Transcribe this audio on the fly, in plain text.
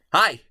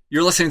Hi,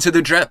 you're listening to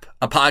The Drip,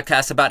 a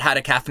podcast about how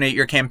to caffeinate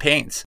your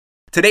campaigns.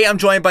 Today I'm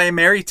joined by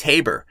Mary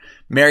Tabor.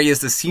 Mary is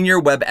the senior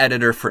web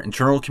editor for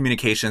internal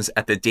communications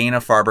at the Dana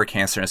Farber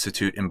Cancer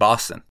Institute in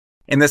Boston.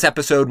 In this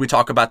episode, we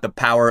talk about the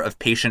power of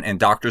patient and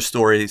doctor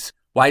stories,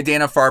 why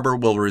Dana Farber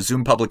will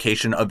resume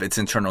publication of its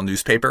internal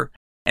newspaper,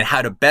 and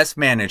how to best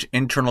manage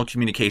internal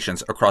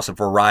communications across a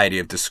variety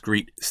of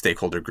discrete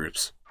stakeholder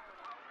groups.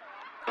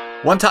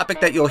 One topic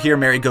that you'll hear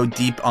Mary go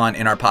deep on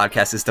in our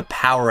podcast is the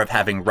power of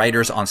having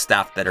writers on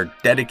staff that are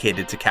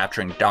dedicated to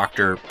capturing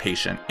doctor,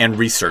 patient, and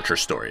researcher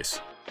stories.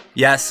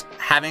 Yes,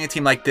 having a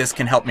team like this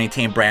can help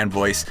maintain brand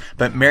voice,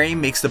 but Mary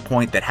makes the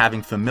point that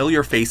having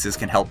familiar faces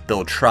can help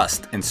build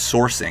trust in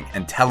sourcing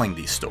and telling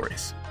these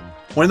stories.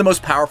 One of the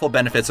most powerful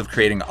benefits of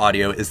creating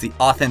audio is the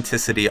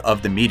authenticity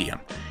of the medium.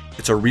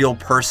 It's a real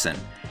person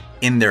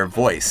in their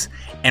voice.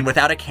 And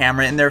without a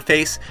camera in their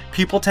face,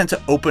 people tend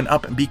to open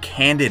up and be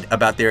candid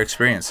about their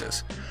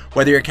experiences.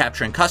 Whether you're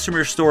capturing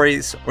customer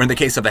stories, or in the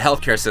case of a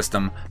healthcare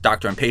system,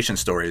 doctor and patient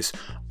stories,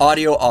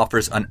 audio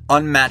offers an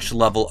unmatched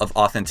level of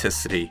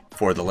authenticity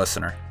for the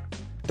listener.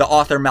 The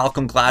author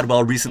Malcolm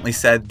Gladwell recently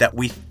said that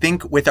we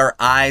think with our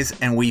eyes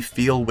and we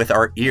feel with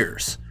our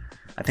ears.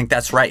 I think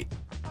that's right.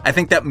 I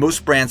think that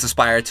most brands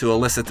aspire to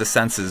elicit the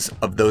senses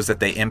of those that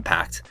they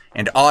impact,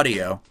 and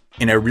audio,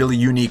 in a really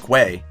unique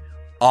way,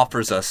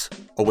 offers us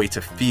a way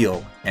to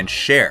feel and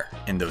share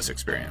in those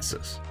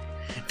experiences.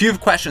 If you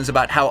have questions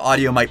about how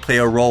audio might play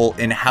a role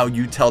in how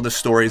you tell the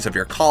stories of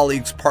your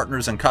colleagues,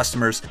 partners, and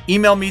customers,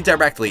 email me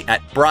directly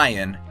at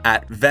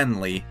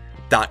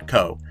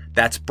brian@venly.co.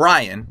 That's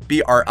Brian,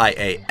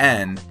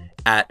 B-R-I-A-N,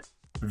 at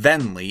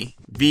Venly,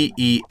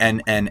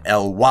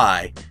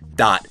 VENNLY.co.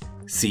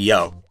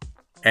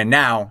 And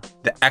now,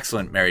 the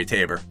excellent Mary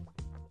Tabor.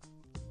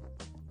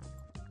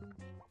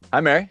 Hi,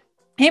 Mary.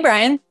 Hey,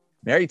 Brian.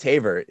 Mary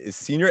Tabor is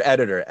senior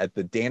editor at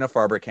the Dana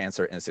Farber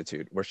Cancer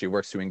Institute, where she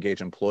works to engage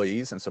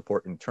employees and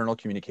support internal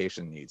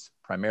communication needs,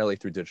 primarily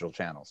through digital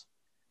channels.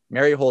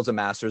 Mary holds a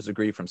master's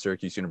degree from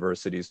Syracuse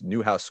University's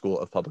Newhouse School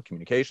of Public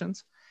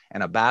Communications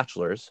and a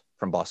bachelor's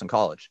from Boston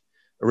College.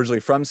 Originally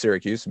from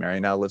Syracuse, Mary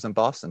now lives in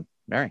Boston.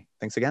 Mary,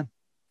 thanks again.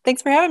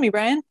 Thanks for having me,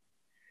 Brian.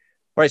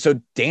 All right,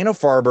 so Dana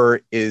Farber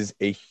is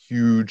a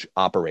huge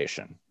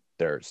operation.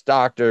 There's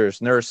doctors,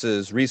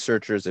 nurses,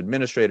 researchers,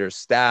 administrators,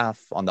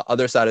 staff. On the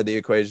other side of the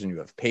equation, you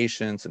have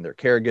patients and their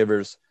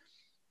caregivers.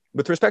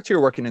 With respect to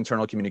your work in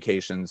internal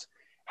communications,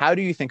 how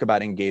do you think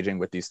about engaging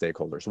with these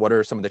stakeholders? What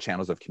are some of the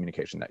channels of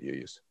communication that you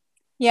use?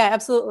 Yeah,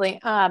 absolutely.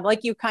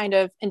 Like you kind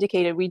of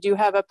indicated, we do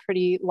have a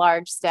pretty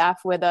large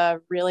staff with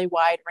a really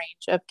wide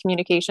range of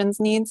communications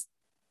needs.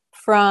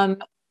 From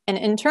an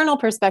internal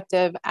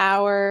perspective,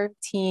 our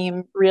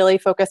team really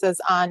focuses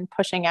on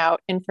pushing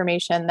out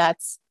information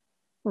that's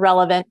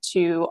relevant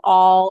to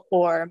all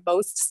or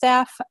most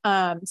staff.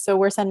 So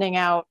we're sending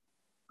out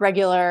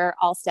regular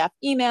all staff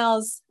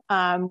emails.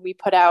 We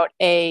put out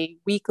a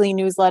weekly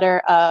newsletter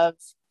of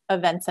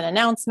events and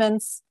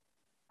announcements.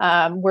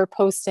 We're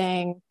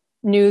posting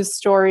news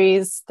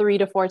stories 3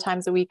 to 4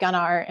 times a week on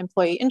our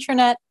employee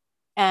intranet.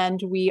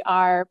 And we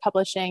are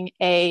publishing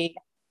a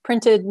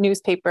printed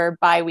newspaper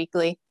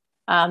bi-weekly.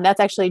 That's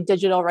actually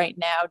digital right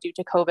now due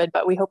to COVID,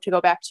 but we hope to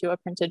go back to a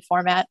printed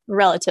format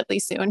relatively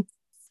soon.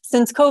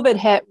 Since COVID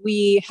hit,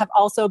 we have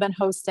also been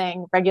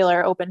hosting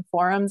regular open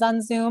forums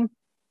on Zoom.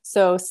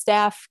 So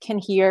staff can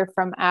hear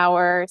from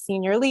our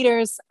senior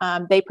leaders.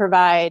 They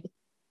provide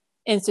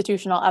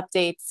institutional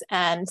updates,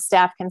 and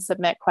staff can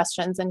submit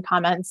questions and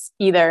comments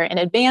either in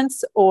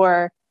advance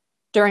or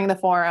during the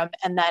forum,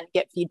 and then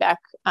get feedback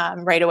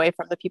right away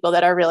from the people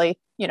that are really,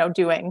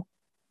 doing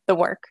the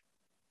work.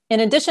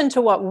 In addition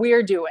to what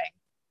we're doing,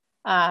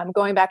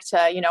 going back to,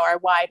 our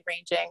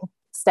wide-ranging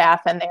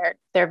staff and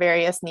their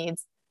various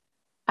needs,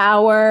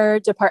 our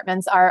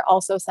departments are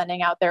also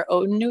sending out their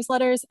own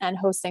newsletters and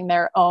hosting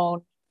their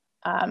own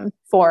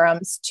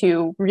forums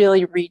to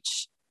really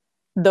reach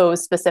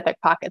those specific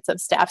pockets of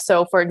staff.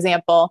 So, for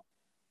example,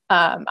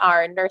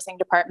 our nursing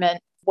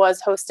department was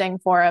hosting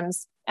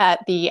forums at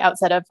the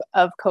outset of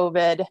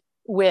COVID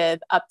with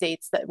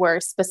updates that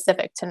were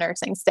specific to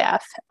nursing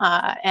staff.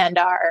 And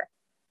our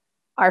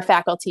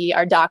faculty,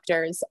 our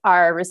doctors,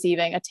 are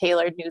receiving a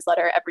tailored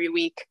newsletter every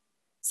week.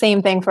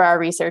 Same thing for our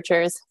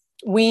researchers.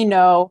 We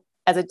know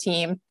as a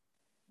team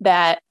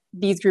that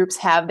these groups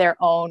have their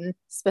own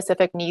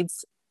specific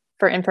needs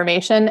for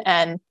information.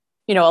 And,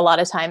 a lot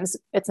of times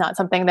it's not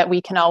something that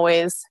we can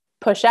always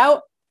push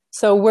out.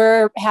 So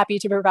we're happy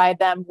to provide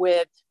them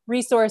with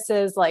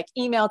resources like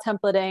email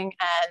templating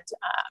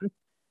and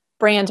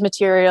brand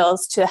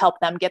materials to help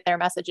them get their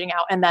messaging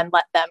out, and then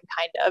let them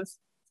kind of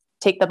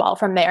take the ball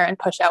from there and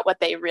push out what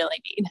they really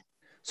need.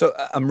 So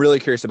I'm really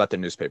curious about the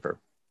newspaper.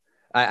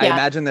 I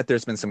imagine that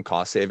there's been some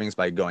cost savings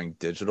by going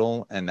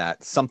digital, and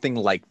that something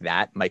like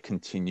that might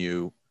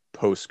continue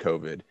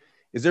post-COVID.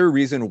 Is there a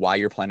reason why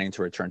you're planning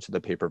to return to the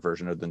paper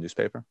version of the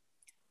newspaper?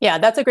 Yeah,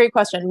 that's a great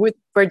question.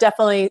 We're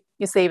definitely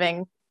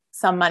saving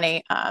some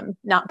money,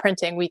 not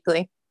printing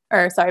bi-weekly.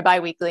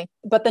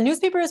 But the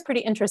newspaper is pretty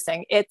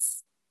interesting.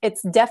 It's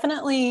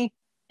definitely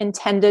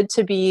intended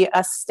to be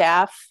a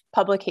staff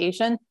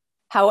publication.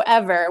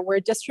 However, we're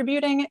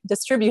distributing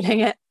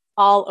it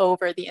all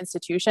over the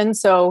institution.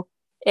 So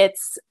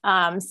it's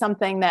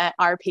something that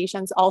our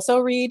patients also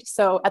read.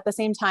 So at the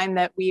same time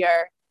that we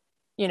are,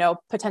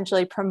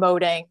 potentially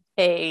promoting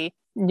a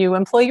new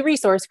employee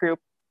resource group,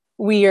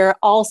 we are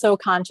also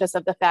conscious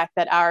of the fact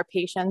that our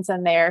patients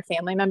and their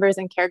family members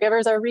and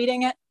caregivers are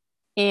reading it.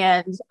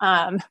 And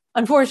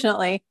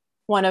unfortunately,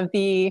 one of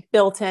the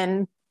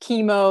built-in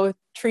chemo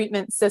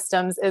treatment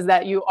systems is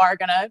that you are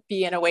going to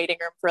be in a waiting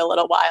room for a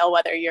little while,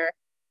 whether you're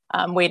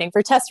waiting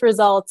for test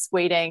results,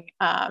 waiting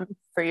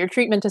for your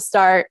treatment to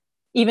start,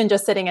 even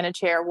just sitting in a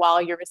chair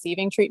while you're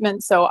receiving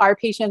treatment. So our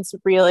patients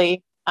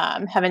really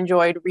have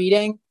enjoyed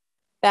reading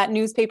that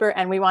newspaper,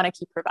 and we want to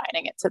keep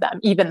providing it to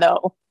them, even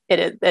though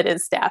it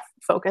is staff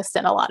focused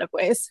in a lot of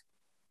ways.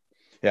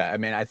 Yeah, I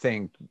mean, I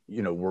think,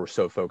 we're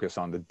so focused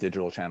on the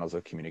digital channels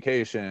of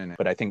communication,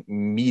 but I think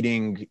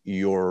meeting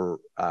your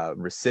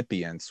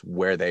recipients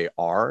where they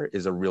are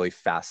is a really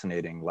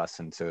fascinating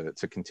lesson to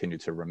continue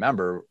to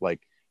remember.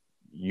 Like,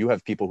 you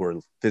have people who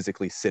are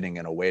physically sitting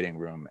in a waiting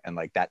room, and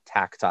like that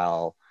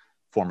tactile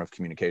form of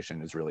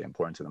communication is really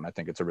important to them. I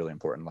think it's a really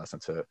important lesson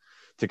to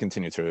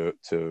continue to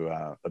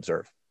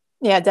observe.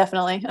 Yeah,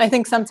 definitely. I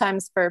think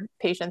sometimes for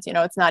patients,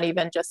 it's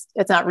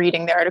not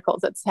reading the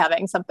articles, it's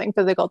having something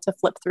physical to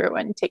flip through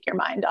and take your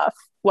mind off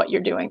what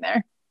you're doing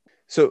there.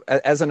 So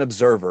as an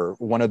observer,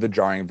 one of the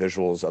jarring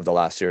visuals of the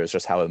last year is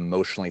just how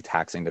emotionally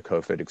taxing the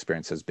COVID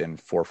experience has been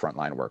for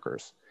frontline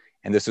workers.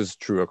 And this is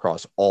true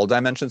across all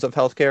dimensions of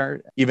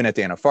healthcare, even at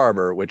Dana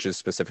Farber, which is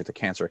specific to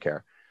cancer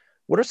care.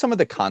 What are some of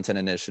the content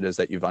initiatives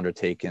that you've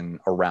undertaken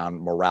around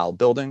morale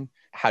building?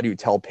 How do you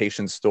tell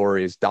patient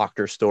stories,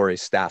 doctor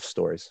stories, staff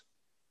stories?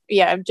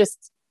 Yeah,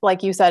 just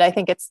like you said, I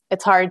think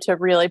it's hard to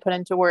really put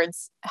into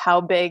words how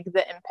big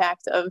the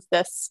impact of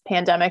this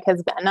pandemic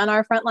has been on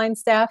our frontline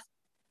staff.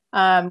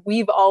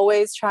 We've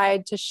always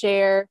tried to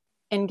share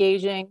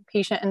engaging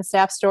patient and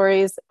staff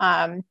stories.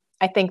 I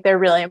think they're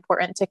really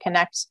important to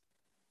connect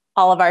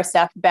all of our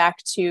staff back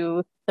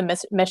to the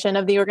mission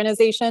of the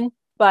organization.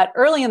 But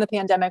early in the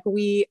pandemic,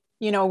 we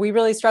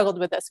really struggled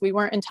with this. We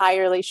weren't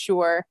entirely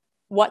sure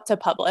what to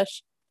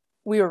publish.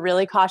 We were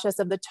really cautious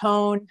of the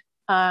tone.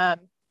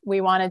 We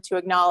wanted to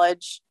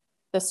acknowledge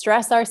the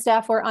stress our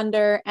staff were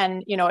under.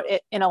 And,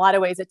 in a lot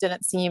of ways, it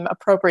didn't seem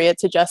appropriate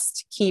to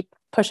just keep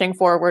pushing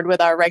forward with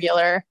our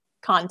regular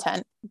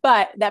content.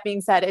 But that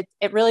being said,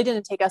 it really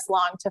didn't take us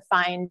long to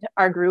find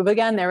our groove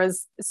again. There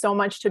was so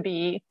much to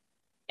be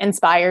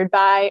inspired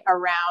by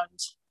around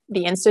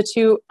the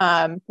Institute.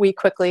 We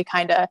quickly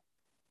kind of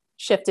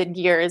shifted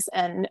gears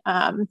and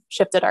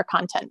shifted our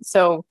content.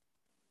 So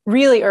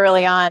really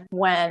early on,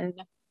 when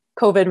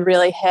COVID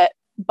really hit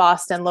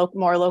Boston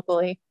more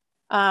locally,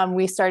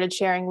 we started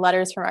sharing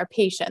letters from our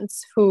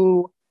patients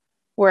who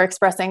were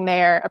expressing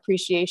their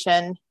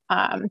appreciation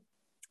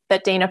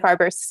that Dana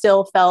Farber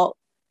still felt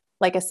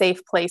like a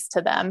safe place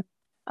to them.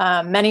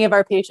 Many of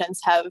our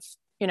patients have,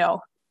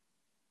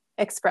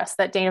 expressed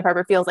that Dana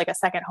Farber feels like a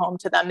second home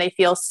to them. They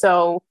feel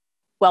so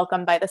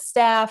welcomed by the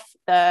staff.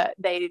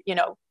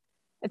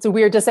 It's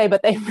weird to say,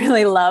 but they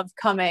really love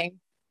coming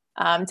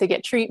to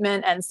get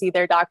treatment and see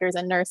their doctors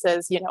and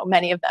nurses.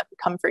 Many of them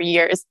come for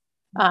years.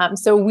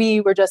 So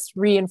we were just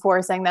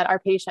reinforcing that our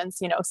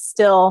patients,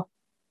 still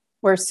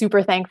were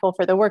super thankful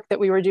for the work that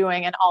we were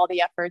doing and all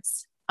the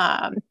efforts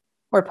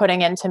we're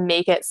putting in to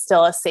make it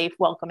still a safe,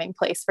 welcoming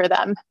place for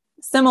them.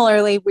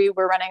 Similarly, we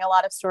were running a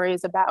lot of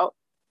stories about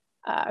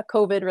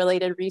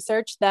COVID-related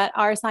research that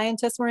our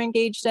scientists were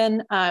engaged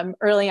in.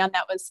 Early on,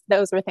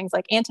 those were things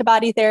like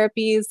antibody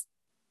therapies.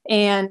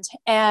 And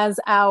as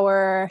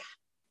our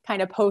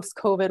kind of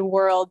post-COVID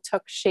world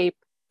took shape,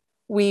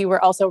 we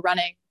were also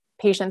running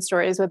patient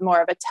stories with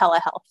more of a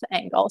telehealth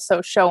angle.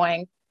 So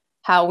showing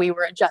how we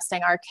were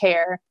adjusting our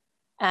care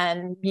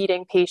and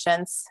meeting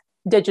patients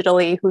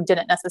digitally who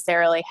didn't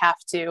necessarily have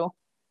to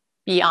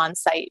be on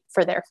site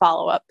for their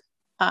follow-up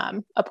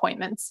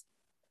appointments.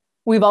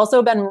 We've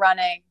also been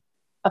running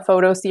a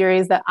photo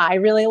series that I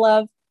really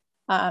love.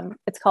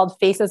 It's called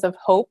Faces of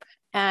Hope,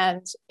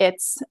 and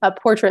it's a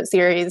portrait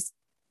series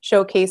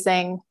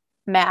showcasing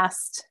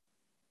masked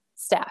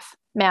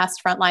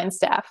frontline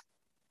staff.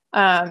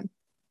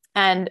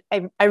 And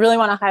I really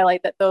want to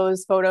highlight that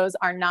those photos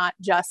are not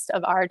just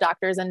of our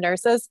doctors and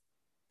nurses.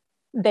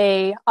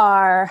 They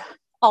are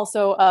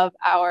also of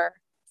our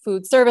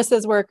food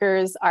services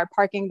workers, our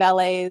parking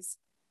valets,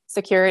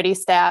 security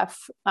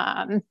staff,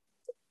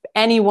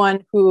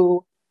 anyone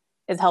who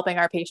is helping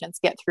our patients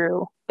get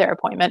through their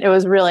appointment. It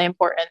was really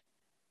important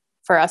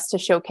for us to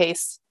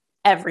showcase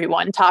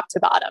everyone, top to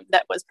bottom,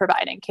 that was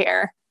providing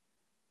care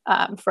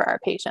for our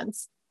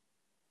patients.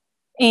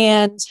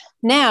 And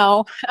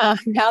now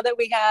that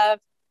we have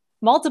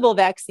multiple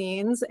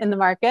vaccines in the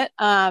market,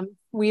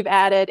 we've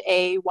added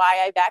a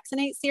Why I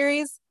Vaccinate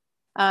series.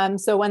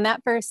 So when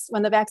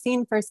the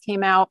vaccine first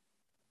came out,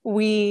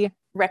 we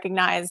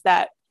recognized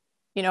that,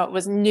 it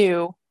was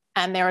new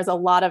and there was a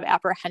lot of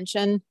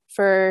apprehension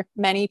for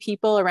many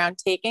people around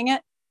taking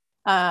it.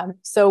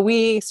 So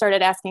we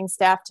started asking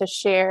staff to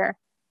share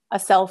a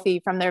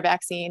selfie from their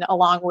vaccine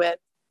along with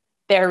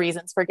their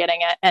reasons for getting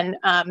it.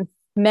 And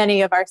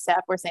many of our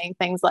staff were saying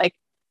things like,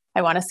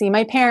 I want to see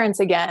my parents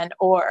again,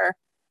 or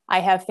I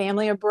have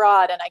family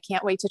abroad and I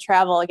can't wait to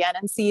travel again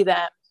and see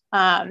them.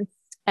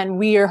 And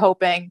we are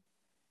hoping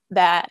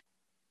that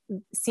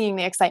seeing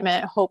the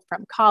excitement and hope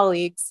from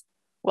colleagues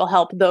will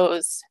help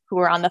those who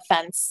are on the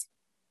fence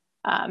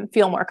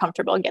feel more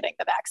comfortable getting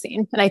the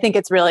vaccine. And I think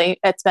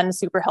it's been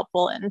super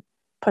helpful in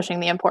pushing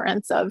the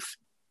importance of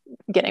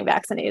getting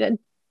vaccinated.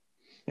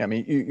 Yeah, I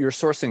mean, you're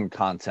sourcing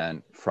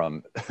content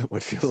from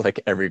what feels like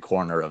every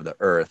corner of the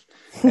earth.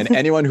 And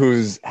anyone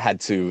who's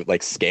had to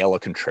like scale a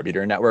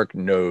contributor network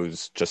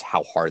knows just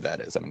how hard that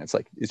is. I mean,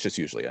 it's just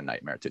usually a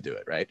nightmare to do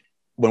it, right?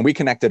 When we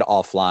connected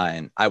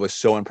offline, I was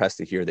so impressed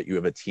to hear that you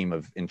have a team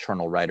of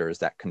internal writers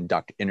that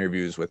conduct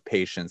interviews with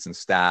patients and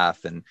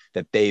staff, and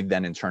that they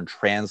then in turn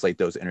translate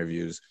those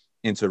interviews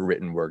into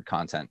written word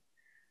content.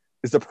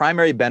 Is the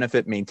primary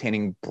benefit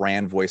maintaining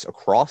brand voice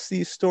across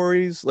these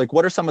stories? Like,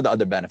 what are some of the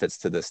other benefits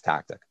to this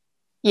tactic?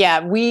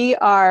 Yeah, we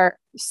are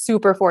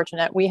super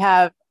fortunate. We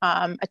have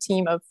a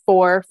team of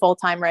 4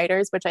 full-time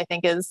writers, which I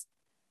think is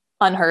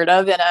unheard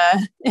of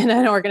in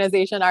an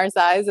organization our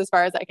size, as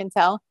far as I can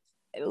tell.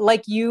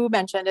 Like you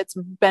mentioned, it's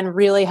been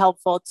really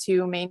helpful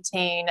to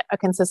maintain a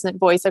consistent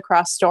voice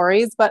across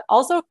stories, but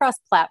also across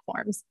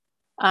platforms.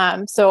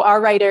 So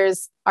our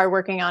writers are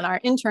working on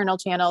our internal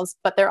channels,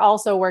 but they're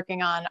also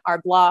working on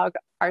our blog,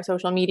 our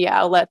social media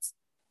outlets,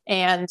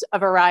 and a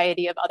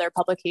variety of other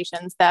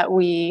publications that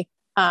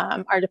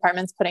our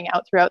department's putting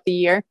out throughout the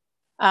year.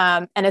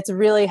 And it's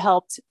really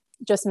helped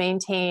just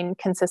maintain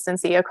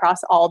consistency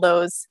across all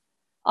those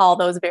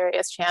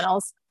various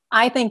channels.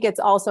 I think it's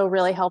also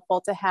really helpful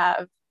to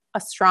have a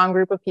strong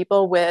group of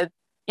people with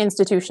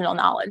institutional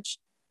knowledge,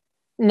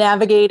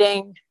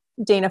 navigating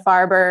Dana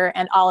Farber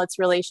and all its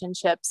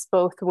relationships,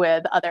 both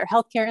with other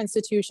healthcare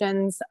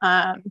institutions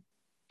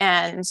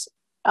and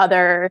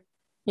other,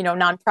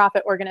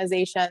 nonprofit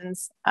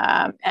organizations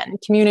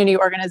and community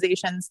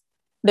organizations.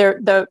 Their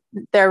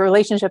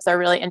relationships are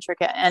really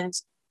intricate, and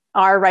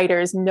our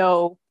writers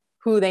know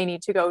who they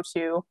need to go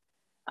to,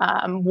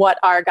 what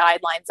our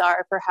guidelines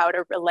are for how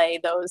to relay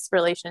those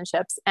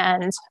relationships,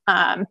 and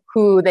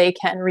who they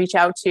can reach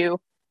out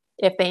to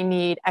if they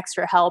need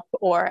extra help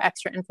or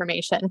extra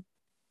information.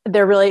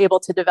 They're really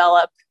able to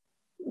develop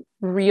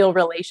real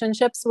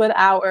relationships with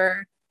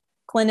our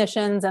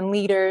clinicians and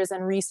leaders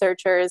and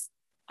researchers.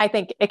 I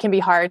think it can be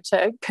hard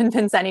to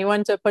convince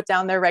anyone to put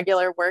down their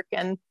regular work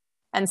and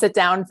sit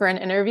down for an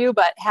interview,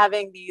 but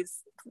having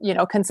these,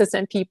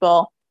 consistent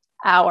people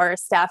our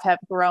staff have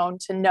grown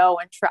to know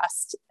and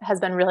trust has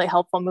been really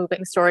helpful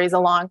moving stories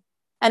along,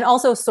 and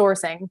also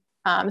sourcing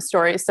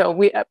stories.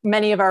 So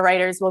many of our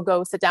writers will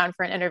go sit down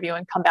for an interview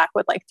and come back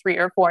with like 3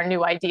 or 4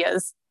 new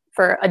ideas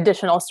for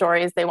additional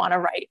stories they want to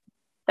write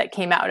that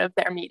came out of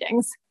their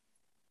meetings.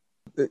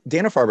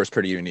 Dana Farber is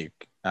pretty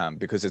unique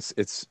because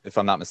it's, if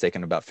I'm not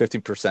mistaken, about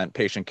 50%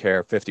 patient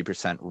care,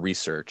 50%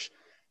 research.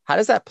 How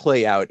does that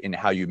play out in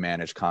how you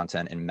manage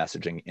content and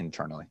messaging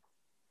internally?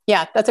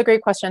 Yeah, that's a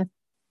great question.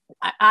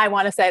 I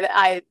want to say that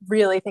I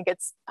really think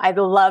I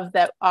love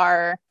that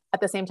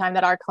at the same time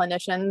that our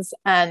clinicians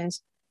and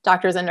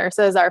doctors and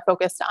nurses are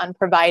focused on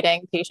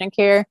providing patient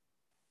care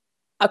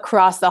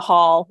across the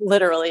hall,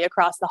 literally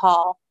across the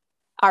hall,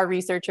 our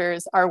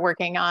researchers are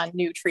working on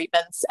new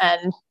treatments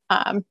and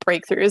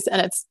breakthroughs.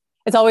 And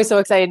it's always so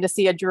exciting to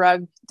see a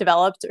drug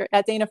developed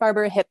at Dana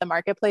Farber hit the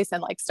marketplace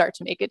and like start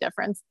to make a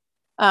difference.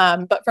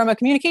 But from a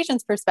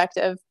communications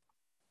perspective,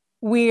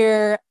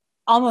 we're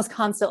almost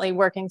constantly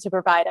working to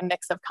provide a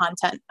mix of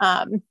content.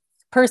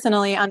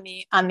 Personally, on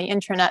the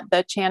intranet,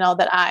 the channel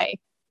that I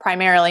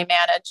primarily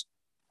manage,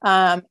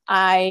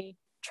 I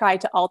try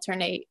to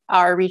alternate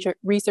our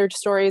research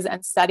stories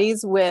and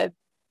studies with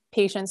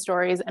patient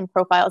stories and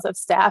profiles of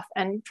staff,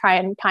 and try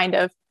and kind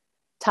of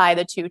tie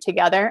the two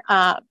together.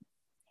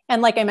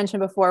 And like I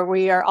mentioned before,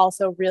 we are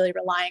also really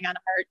relying on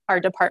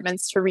our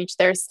departments to reach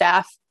their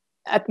staff.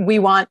 We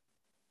want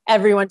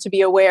everyone to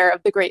be aware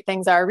of the great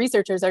things our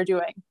researchers are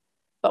doing,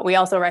 but we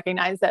also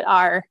recognize that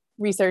our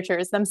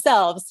researchers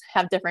themselves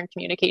have different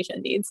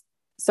communication needs.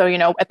 So,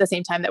 at the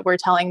same time that we're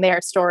telling their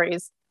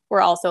stories,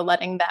 we're also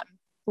letting them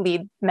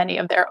lead many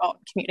of their own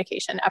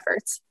communication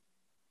efforts.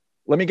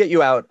 Let me get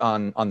you out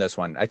on this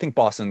one. I think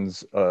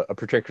Boston's a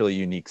particularly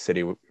unique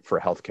city for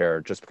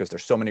healthcare just because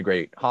there's so many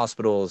great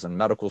hospitals and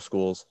medical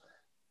schools.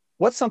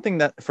 What's something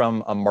that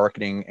from a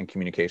marketing and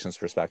communications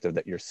perspective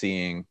that you're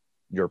seeing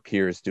your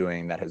peers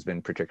doing that has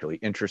been particularly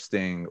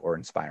interesting or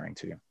inspiring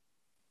to you?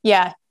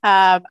 Yeah,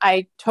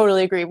 I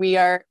totally agree.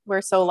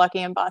 We're so lucky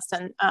in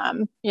Boston.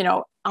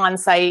 On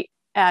site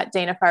at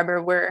Dana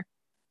Farber, we're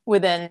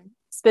within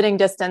spitting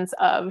distance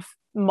of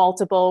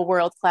multiple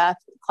world-class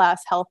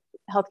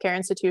healthcare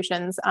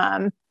institutions,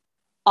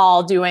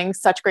 all doing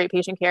such great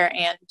patient care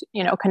and,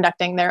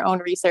 conducting their own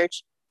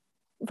research.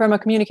 From a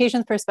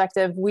communications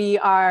perspective, we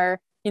are,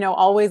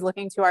 always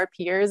looking to our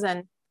peers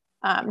and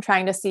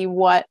trying to see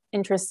what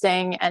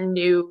interesting and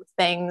new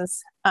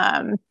things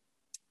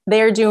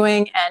they're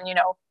doing and,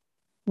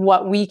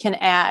 what we can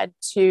add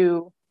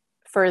to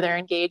further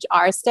engage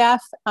our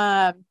staff.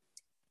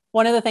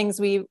 One of the things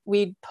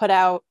we put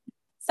out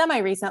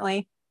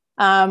semi-recently,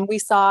 we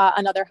saw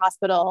another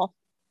hospital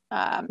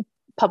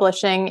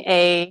publishing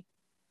a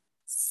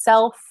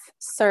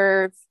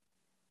self-serve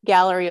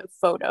gallery of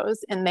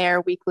photos in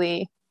their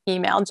weekly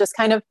email, just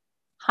kind of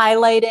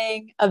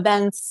highlighting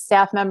events,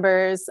 staff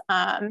members,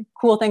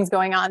 cool things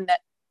going on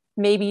that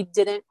maybe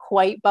didn't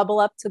quite bubble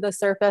up to the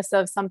surface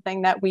of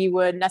something that we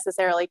would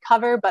necessarily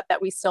cover, but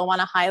that we still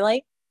want to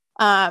highlight.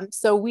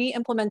 So we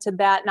implemented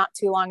that not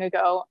too long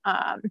ago,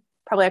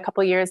 probably a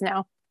couple years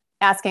now,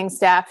 asking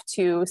staff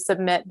to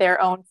submit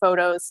their own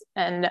photos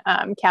and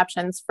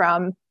captions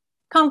from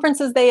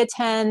conferences they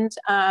attend,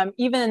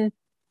 even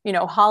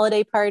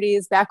holiday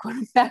parties back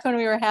when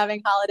we were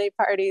having holiday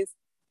parties.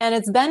 And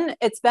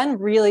it's been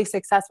really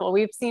successful.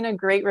 We've seen a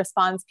great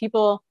response.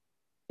 People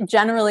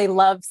generally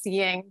love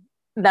seeing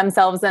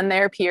themselves and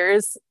their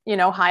peers,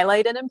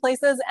 highlighted in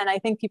places. And I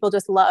think people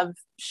just love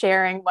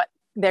sharing what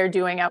they're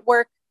doing at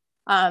work.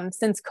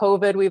 Since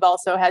COVID, we've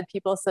also had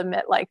people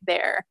submit like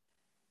their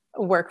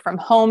work from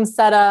home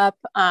setup,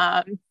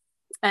 and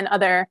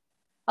other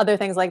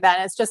things like that.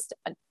 And it's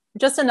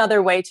just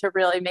another way to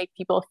really make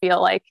people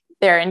feel like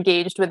they're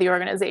engaged with the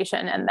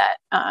organization and that,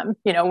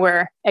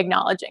 we're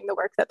acknowledging the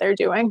work that they're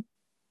doing.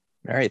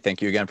 Mary,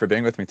 thank you again for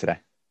being with me today.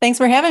 Thanks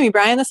for having me,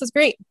 Brian. This was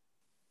great.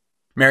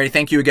 Mary,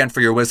 thank you again for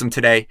your wisdom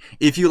today.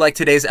 If you like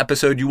today's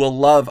episode, you will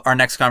love our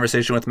next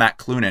conversation with Matt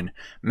Clunan.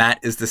 Matt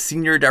is the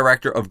Senior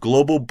Director of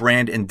Global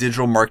Brand and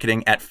Digital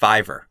Marketing at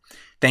Fiverr.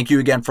 Thank you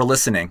again for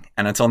listening.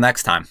 And until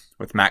next time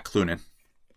with Matt Clunan.